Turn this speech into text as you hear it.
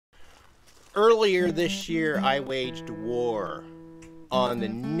Earlier this year, I waged war on the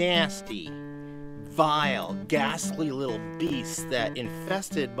nasty, vile, ghastly little beasts that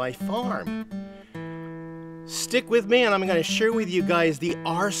infested my farm. Stick with me and I'm going to share with you guys the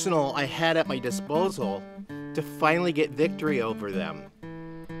arsenal I had at my disposal to finally get victory over them.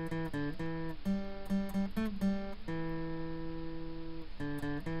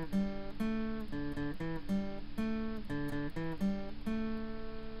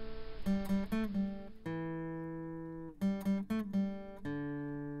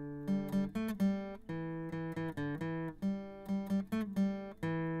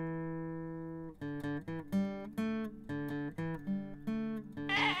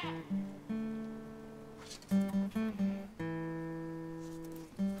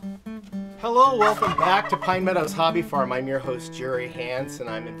 Hello, welcome back to Pine Meadows Hobby Farm. I'm your host, Jerry Hansen.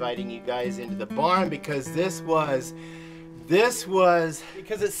 I'm inviting you guys into the barn because because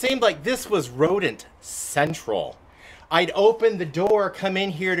it seemed like this was rodent central. I'd open the door, come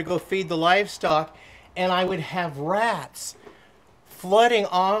in here to go feed the livestock, and I would have rats flooding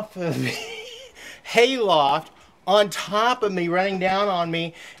off of the hayloft on top of me, running down on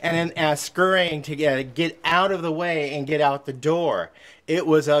me, and then scurrying to get out of the way and get out the door. It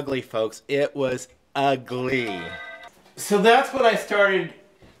was ugly, folks. It was ugly. So that's when I started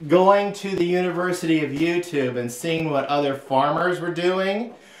going to the University of YouTube and seeing what other farmers were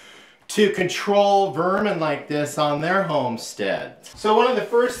doing to control vermin like this on their homestead. So one of the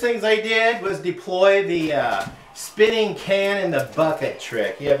first things I did was deploy the spinning can in the bucket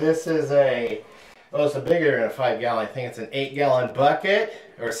trick. Yeah, this is it's bigger than a 5-gallon. I think it's an 8-gallon bucket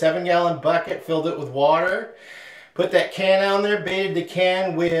or a 7-gallon bucket, filled it with water. Put that can on there, baited the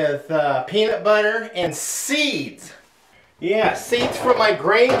can with peanut butter and seeds. Yeah, seeds from my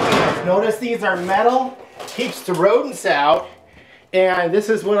grain beans. Notice these are metal, keeps the rodents out. And this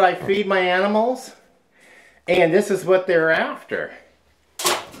is what I feed my animals. And this is what they're after.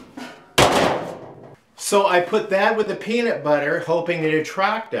 So I put that with the peanut butter, hoping to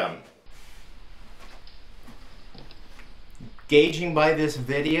attract them. Gauging by this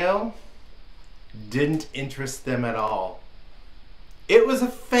video, didn't interest them at all. It was a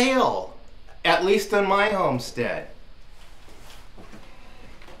fail, at least on my homestead.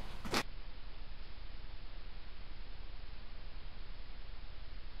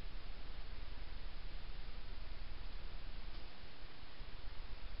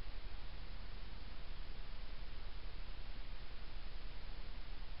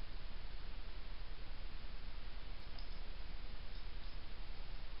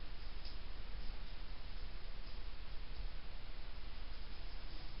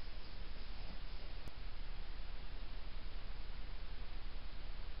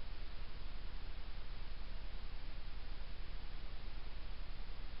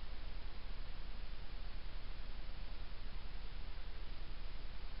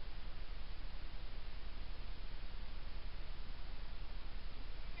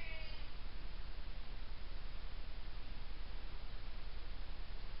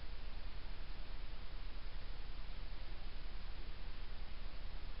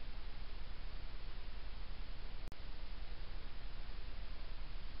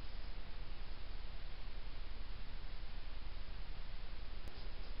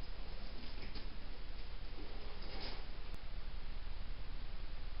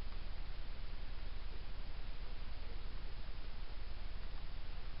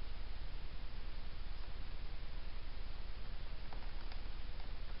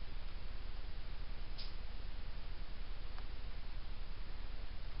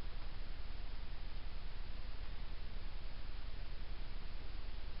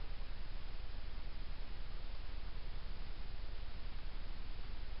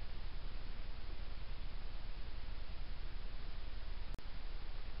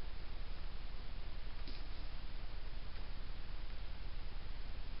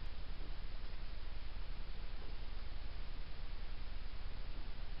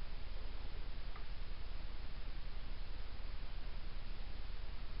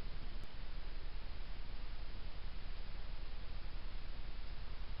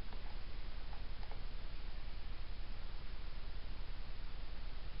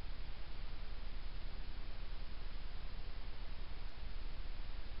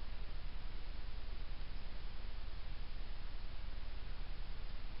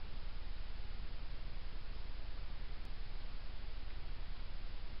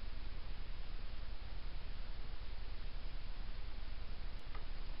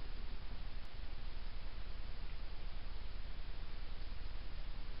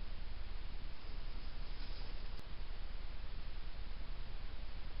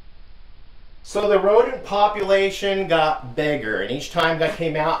 So the rodent population got bigger, and each time I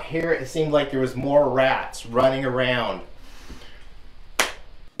came out here, it seemed like there was more rats running around.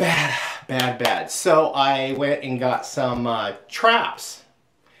 Bad, bad, bad. So I went and got some traps,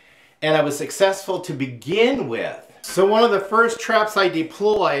 and I was successful to begin with. So one of the first traps I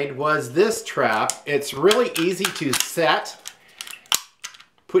deployed was this trap. It's really easy to set.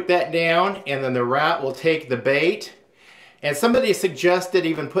 Put that down, and then the rat will take the bait. And somebody suggested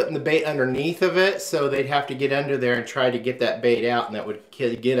even putting the bait underneath of it, so they'd have to get under there and try to get that bait out, and that would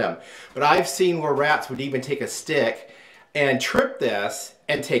get them. But I've seen where rats would even take a stick and trip this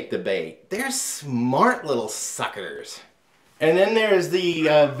and take the bait. They're smart little suckers. And then there's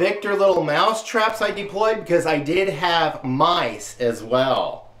the Victor little mouse traps I deployed, because I did have mice as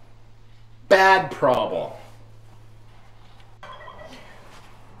well. Bad problem.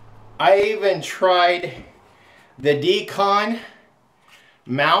 I even tried the Decon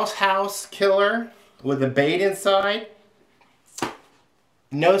mouse house killer with a bait inside.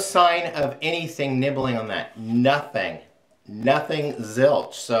 No sign of anything nibbling on that. Nothing. Nothing,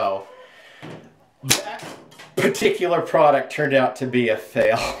 zilch. So that particular product turned out to be a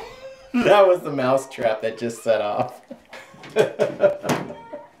fail. That was the mouse trap that just set off.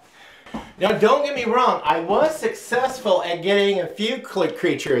 Now don't get me wrong, I was successful at getting a few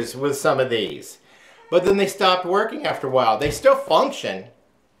creatures with some of these. But then they stopped working after a while. They still function,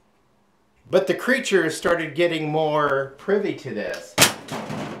 but the creatures started getting more privy to this.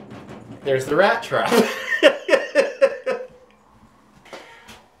 There's the rat trap.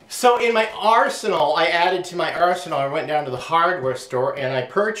 So in my arsenal, I added to my arsenal, I went down to the hardware store and I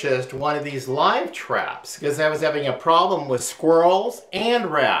purchased one of these live traps because I was having a problem with squirrels and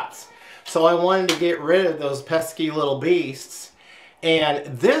rats. So I wanted to get rid of those pesky little beasts. And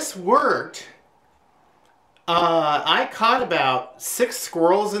this worked. I caught about 6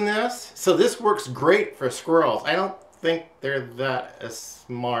 squirrels in this, so this works great for squirrels. I don't think they're that as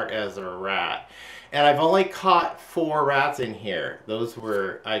smart as a rat. And I've only caught 4 rats in here. Those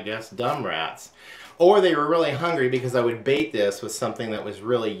were, I guess, dumb rats. Or they were really hungry because I would bait this with something that was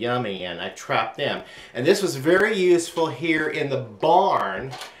really yummy and I trapped them. And this was very useful here in the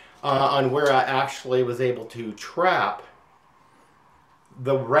barn on where I actually was able to trap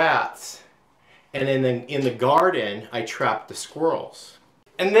the rats. And in the garden, I trapped the squirrels.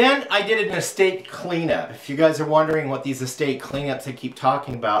 And then I did an estate cleanup. If you guys are wondering what these estate cleanups I keep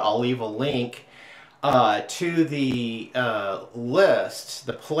talking about, I'll leave a link to the list,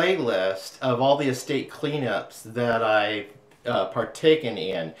 the playlist of all the estate cleanups that I've partaken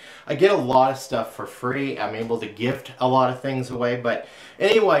in. I get a lot of stuff for free. I'm able to gift a lot of things away. But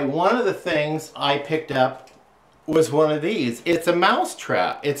anyway, one of the things I picked up was one of these. It's a mouse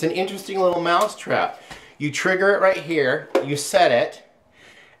trap. It's an interesting little mouse trap. You trigger it right here, you set it,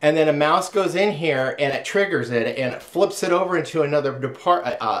 and then a mouse goes in here and it triggers it and it flips it over into another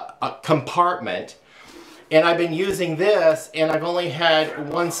compartment. And I've been using this and I've only had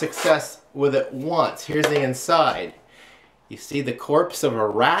one success with it once. Here's the inside. You see the corpse of a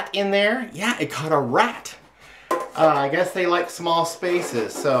rat in there? Yeah, it caught a rat. I guess they like small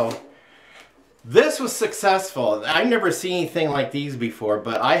spaces, so this was successful. I've never seen anything like these before,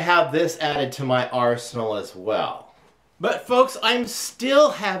 but I have this added to my arsenal as well. But folks, I'm still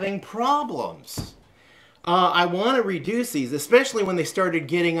having problems. I want to reduce these, especially when they started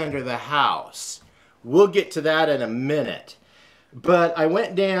getting under the house. We'll get to that in a minute. But I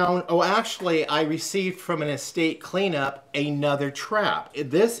went down, actually I received from an estate cleanup another trap.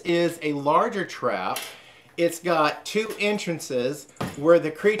 This is a larger trap. It's got 2 entrances where the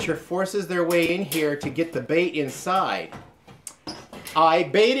creature forces their way in here to get the bait inside. I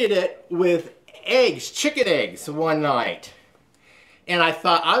baited it with eggs, chicken eggs, one night. And I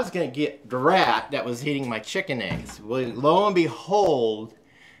thought I was going to get the rat that was eating my chicken eggs. Well, lo and behold,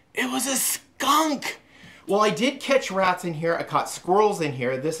 it was a skunk. Well, I did catch rats in here. I caught squirrels in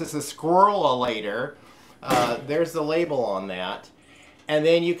here. This is a squirrelator. There's the label on that. And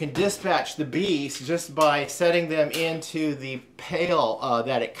then you can dispatch the beast just by setting them into the pail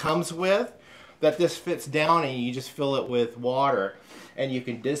that it comes with, that this fits down, and you just fill it with water and you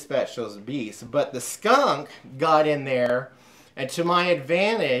can dispatch those beasts. But the skunk got in there, and to my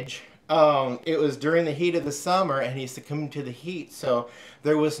advantage, it was during the heat of the summer and he succumbed to the heat, so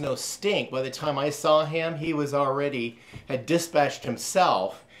there was no stink. By the time I saw him, he was had dispatched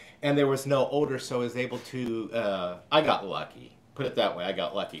himself and there was no odor, so I was able to, I got lucky. Put it that way, I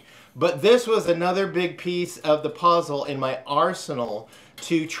got lucky. But this was another big piece of the puzzle in my arsenal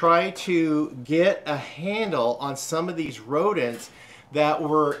to try to get a handle on some of these rodents that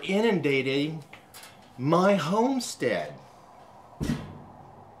were inundating my homestead.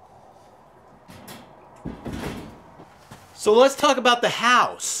 So let's talk about the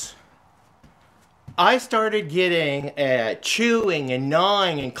house. I started getting chewing and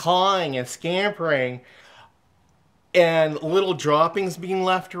gnawing and clawing and scampering and little droppings being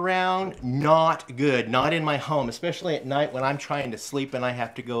left around. Not good. Not in my home, especially at night when I'm trying to sleep and I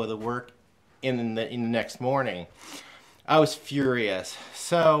have to go to work in the next morning. I was furious.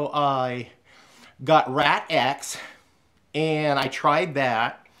 So I got Rat X and I tried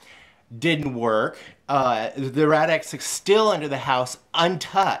that. Didn't work. The Rat X is still under the house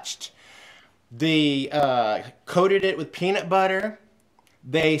untouched. They coated it with peanut butter.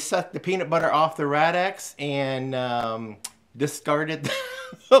 They sucked the peanut butter off the Rat X and discarded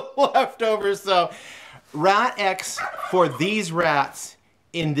the leftovers. So Rat X for these rats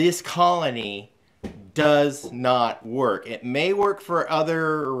in this colony does not work. It may work for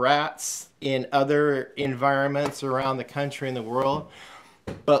other rats in other environments around the country and the world.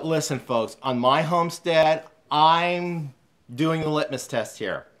 But listen, folks, on my homestead, I'm doing the litmus test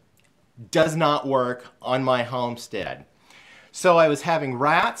here. Does not work on my homestead. So I was having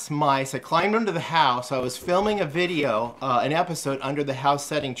rats, mice. I climbed into the house. I was filming a video, an episode under the house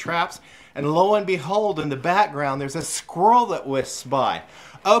setting traps. And lo and behold, in the background, there's a squirrel that whisks by.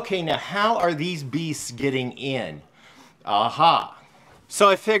 Okay, now how are these beasts getting in? Aha. So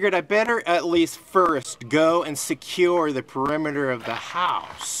I figured I better at least first go and secure the perimeter of the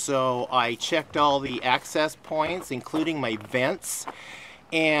house. So I checked all the access points, including my vents.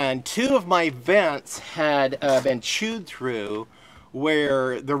 And 2 of my vents had been chewed through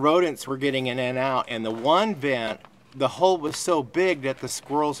where the rodents were getting in and out. And the one vent, the hole was so big that the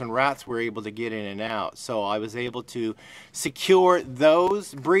squirrels and rats were able to get in and out. So I was able to secure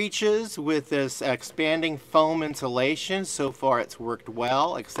those breaches with this expanding foam insulation. So far it's worked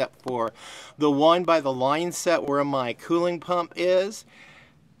well, except for the one by the line set where my cooling pump is.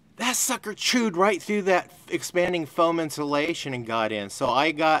 That sucker chewed right through that expanding foam insulation and got in. So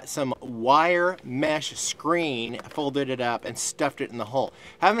I got some wire mesh screen, folded it up, and stuffed it in the hole.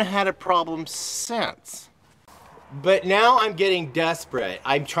 Haven't had a problem since. But now I'm getting desperate.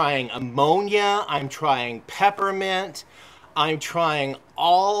 I'm trying ammonia, I'm trying peppermint, I'm trying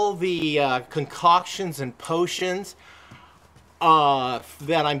all the concoctions and potions that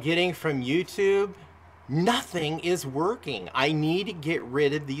I'm getting from YouTube. Nothing is working. I need to get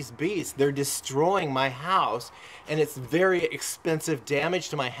rid of these beasts. They're destroying my house, and it's very expensive damage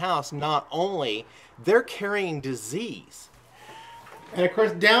to my house. Not only, they're carrying disease. And of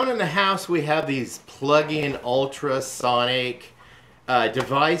course, down in the house, we have these plug-in ultrasonic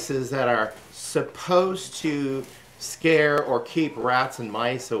devices that are supposed to scare or keep rats and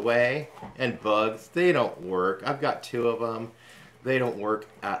mice away, and bugs. They don't work. I've got 2 of them. They don't work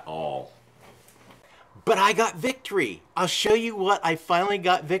at all. But I got victory. I'll show you what I finally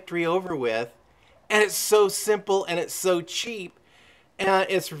got victory over with. And it's so simple and it's so cheap. And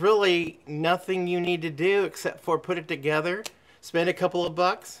it's really nothing you need to do except for put it together. Spend a couple of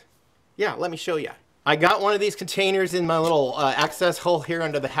bucks. Yeah, let me show you. I got one of these containers in my little access hole here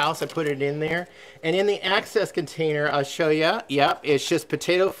under the house. I put it in there. And in the access container, I'll show you. Yep, it's just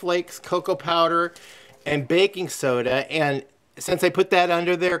potato flakes, cocoa powder, and baking soda. And since I put that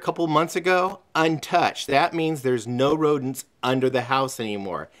under there a couple months ago, untouched. That means there's no rodents under the house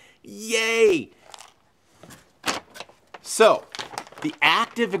anymore. Yay! So, the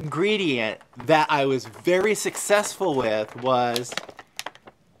active ingredient that I was very successful with was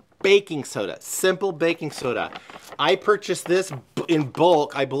baking soda, simple baking soda. I purchased this in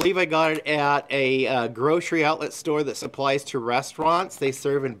bulk. I believe I got it at a grocery outlet store that supplies to restaurants. They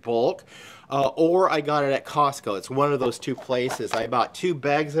serve in bulk. Or I got it at Costco. It's one of those 2 places. I bought 2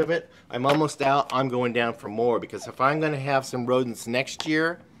 bags of it. I'm almost out. I'm going down for more because if I'm going to have some rodents next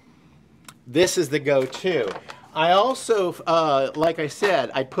year, this is the go-to. I also, like I said,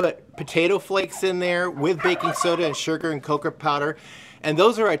 I put potato flakes in there with baking soda and sugar and cocoa powder. And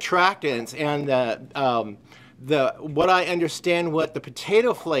those are attractants. And what I understand what the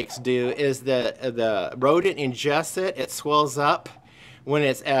potato flakes do is the rodent ingests it, it swells up when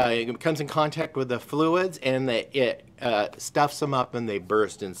it comes in contact with the fluids, and it stuffs them up and they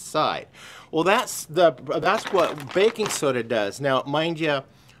burst inside. Well, that's what baking soda does. Now, mind you,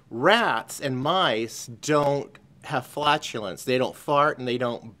 rats and mice don't have flatulence. They don't fart and they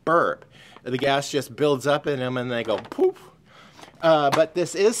don't burp. The gas just builds up in them and they go poof. But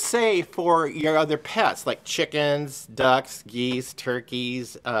this is safe for your other pets like chickens, ducks, geese,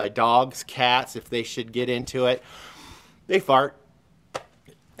 turkeys, dogs, cats, if they should get into it. They fart.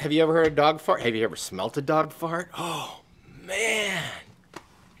 Have you ever heard a dog fart? Have you ever smelt a dog fart? Oh, man.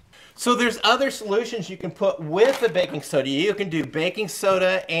 So there's other solutions you can put with the baking soda. You can do baking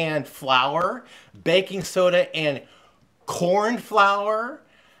soda and flour, baking soda and corn flour,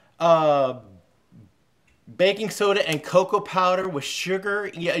 baking soda, and cocoa powder with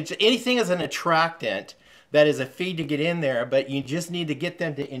sugar. Yeah, anything as an attractant that is a feed to get in there, but you just need to get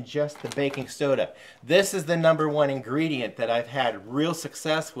them to ingest the baking soda. This is the #1 ingredient that I've had real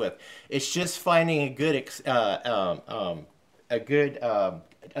success with. It's just finding a good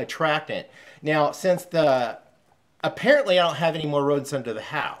attractant. Now, since apparently I don't have any more rodents under the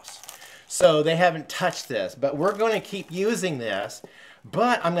house, so they haven't touched this, but we're going to keep using this,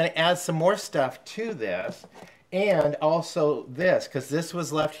 but I'm going to add some more stuff to this, and also this, because this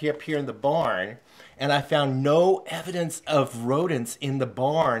was left up here in the barn, and I found no evidence of rodents in the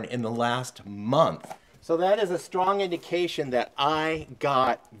barn in the last month. So that is a strong indication that I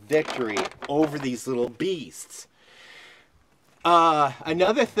got victory over these little beasts.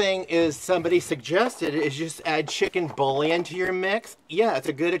 Another thing is somebody suggested is just add chicken bouillon to your mix. Yeah, it's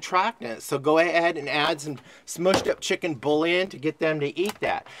a good attractant. So go ahead and add some smushed up chicken bouillon to get them to eat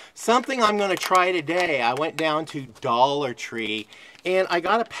that. Something I'm going to try today, I went down to Dollar Tree and I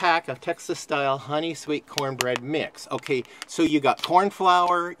got a pack of Texas style honey sweet cornbread mix. Okay, so you got corn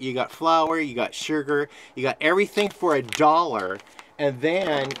flour, you got sugar, you got everything for $1. And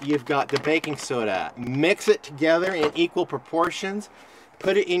then you've got the baking soda. Mix it together in equal proportions.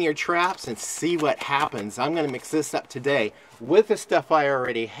 Put it in your traps and see what happens. I'm going to mix this up today with the stuff I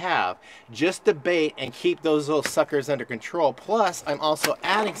already have, just to bait and keep those little suckers under control. Plus, I'm also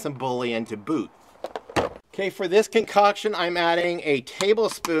adding some bouillon to boot. Okay, for this concoction, I'm adding a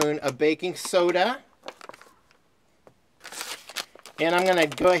tablespoon of baking soda. And I'm going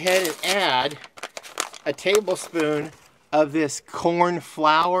to go ahead and add a tablespoon of this corn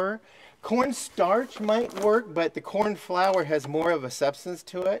flour. Corn starch might work, but the corn flour has more of a substance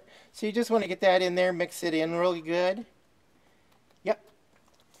to it. So you just want to get that in there, mix it in really good. Yep.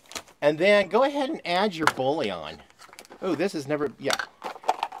 And then go ahead and add your bouillon. Oh, this is never, yeah.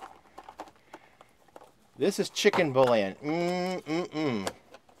 This is chicken bouillon.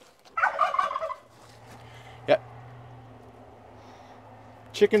 Yep.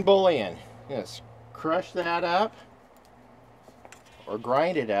 Chicken bouillon. Yes. Crush that up. Or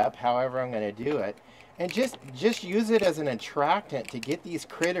grind it up, however I'm going to do it, and just use it as an attractant to get these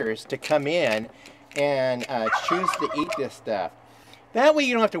critters to come in and choose to eat this stuff. That way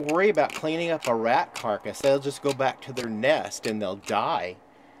you don't have to worry about cleaning up a rat carcass. They'll just go back to their nest and they'll die.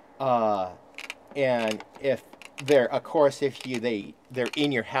 And if they're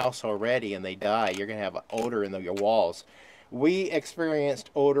in your house already and they die, you're going to have an odor in your walls. We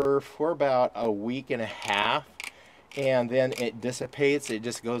experienced odor for about a week and a half. And then it dissipates, it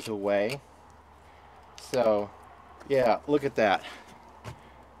just goes away. So, yeah, look at that.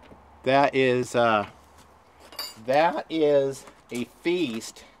 That is a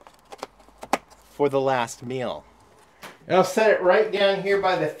feast for the last meal. And I'll set it right down here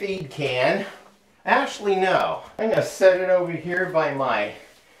by the feed can. Actually, no. I'm going to set it over here by my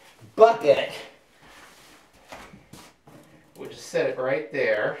bucket. We'll just set it right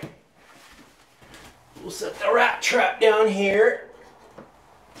there. We'll set the rat trap down here.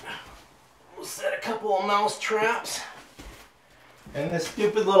 We'll set a couple of mouse traps. And this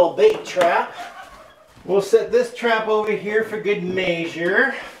stupid little bait trap. We'll set this trap over here for good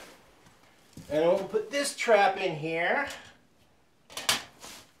measure. And we'll put this trap in here.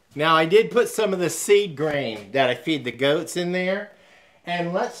 Now I did put some of the seed grain that I feed the goats in there.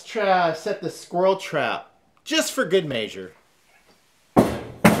 And let's try set the squirrel trap just for good measure.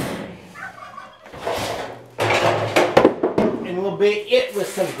 And we'll bait it with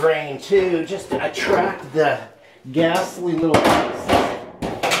some grain too, just to attract the ghastly little beasts.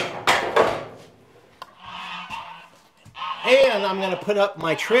 And I'm going to put up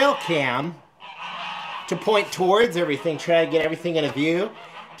my trail cam to point towards everything, try to get everything in a view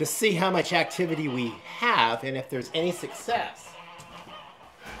to see how much activity we have and if there's any success.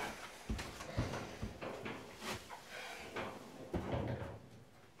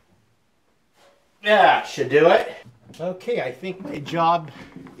 Yeah, should do it. Okay, I think my job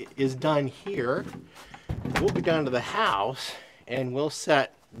is done here. We'll go down to the house and we'll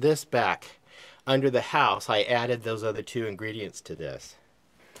set this back under the house. I added those other 2 ingredients to this.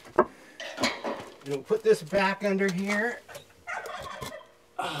 We'll put this back under here.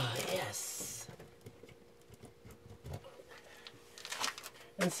 Oh, yes.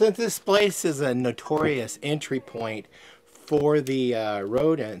 And since this place is a notorious entry point for the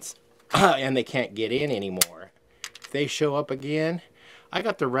rodents, and they can't get in anymore, if they show up again, I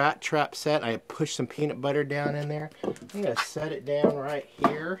got the rat trap set. I pushed some peanut butter down in there. I'm going to set it down right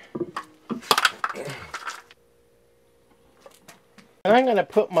here. And I'm going to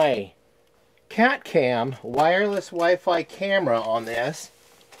put my cat cam wireless Wi-Fi camera on this,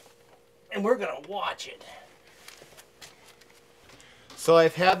 and we're gonna watch it. So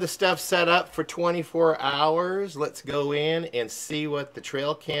I've had the stuff set up for 24 hours. Let's go in and see what the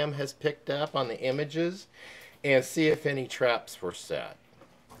trail cam has picked up on the images and see if any traps were set.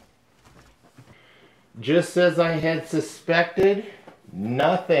 Just as I had suspected,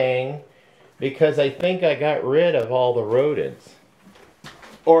 nothing, because I think I got rid of all the rodents.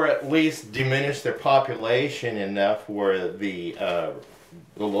 Or at least diminished their population enough where the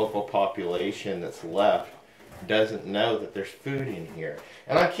local population that's left doesn't know that there's food in here.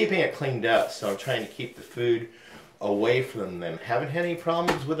 And I'm keeping it cleaned up, so I'm trying to keep the food away from them. Haven't had any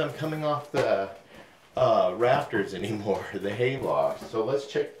problems with them coming off the rafters anymore, the hayloft. So let's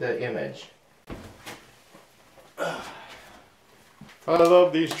check the image. I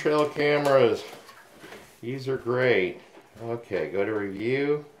love these trail cameras. These are great. Okay, go to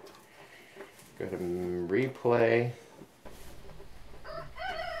review, go to replay,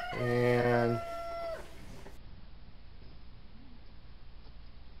 and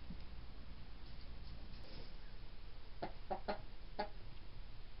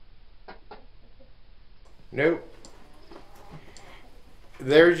nope.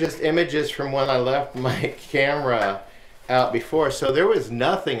 They're just images from when I left my camera out before. So there was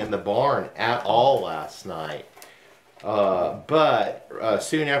nothing in the barn at all last night. But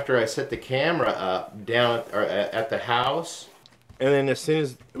soon after I set the camera up down at the house, and then as soon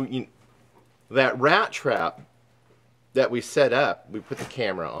as that rat trap that we set up, we put the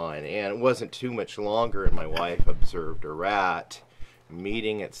camera on, and it wasn't too much longer and my wife observed a rat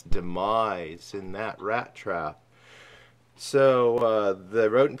meeting its demise in that rat trap. So the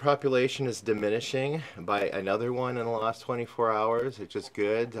rodent population is diminishing by another one in the last 24 hours, which is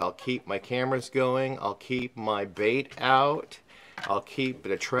good. I'll keep my cameras going. I'll keep my bait out. I'll keep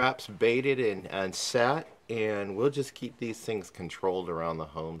the traps baited and set. And we'll just keep these things controlled around the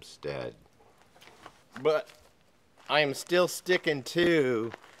homestead. But I am still sticking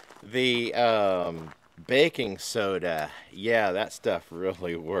to the baking soda. Yeah, that stuff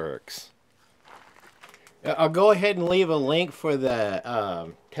really works. I'll go ahead and leave a link for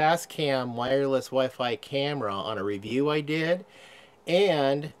the Tascam wireless Wi-Fi camera on a review I did.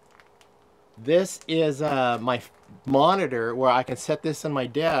 And this is my monitor where I can set this on my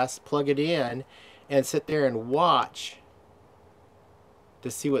desk, plug it in, and sit there and watch to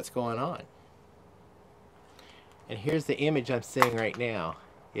see what's going on. And here's the image I'm seeing right now.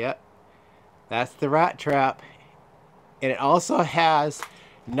 Yep, that's the rat trap. And it also has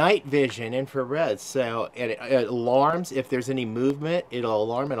night vision infrared, so it alarms if there's any movement. It'll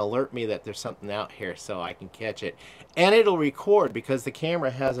alarm and alert me that there's something out here so I can catch it. And it'll record because the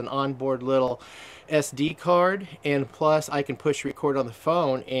camera has an onboard little SD card, and plus I can push record on the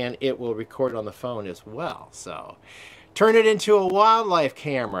phone and it will record on the phone as well. So turn it into a wildlife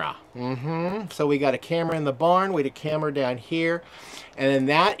camera. So we got a camera in the barn, we got a camera down here, and then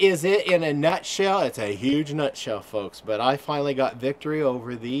that is it in a nutshell. It's a huge nutshell, folks, but I finally got victory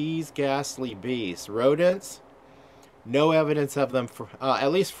over these ghastly beasts. Rodents, no evidence of them for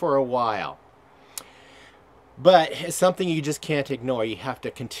at least for a while. But it's something you just can't ignore. You have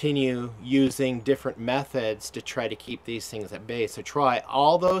to continue using different methods to try to keep these things at bay. So try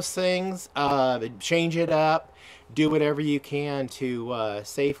all those things, change it up, do whatever you can to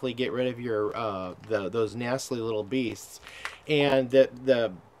safely get rid of your those nasty little beasts. And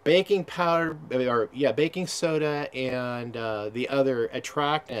the baking powder, or yeah, baking soda and the other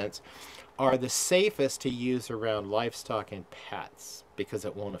attractants are the safest to use around livestock and pets because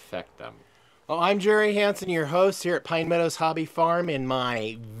it won't affect them. Well, I'm Jerry Hansen, your host here at Pine Meadows Hobby Farm, in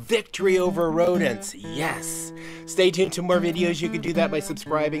my victory over rodents. Yes! Stay tuned to more videos. You can do that by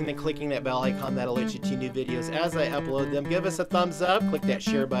subscribing, then clicking that bell icon. That'll let you to new videos as I upload them. Give us a thumbs up, click that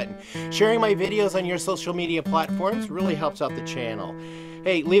share button. Sharing my videos on your social media platforms really helps out the channel.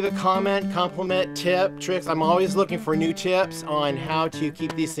 Hey, leave a comment, compliment, tip, tricks. I'm always looking for new tips on how to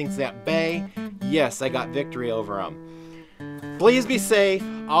keep these things at bay. Yes, I got victory over them. Please be safe,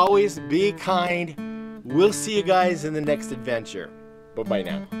 always be kind. We'll see you guys in the next adventure. Bye-bye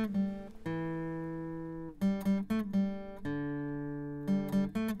now.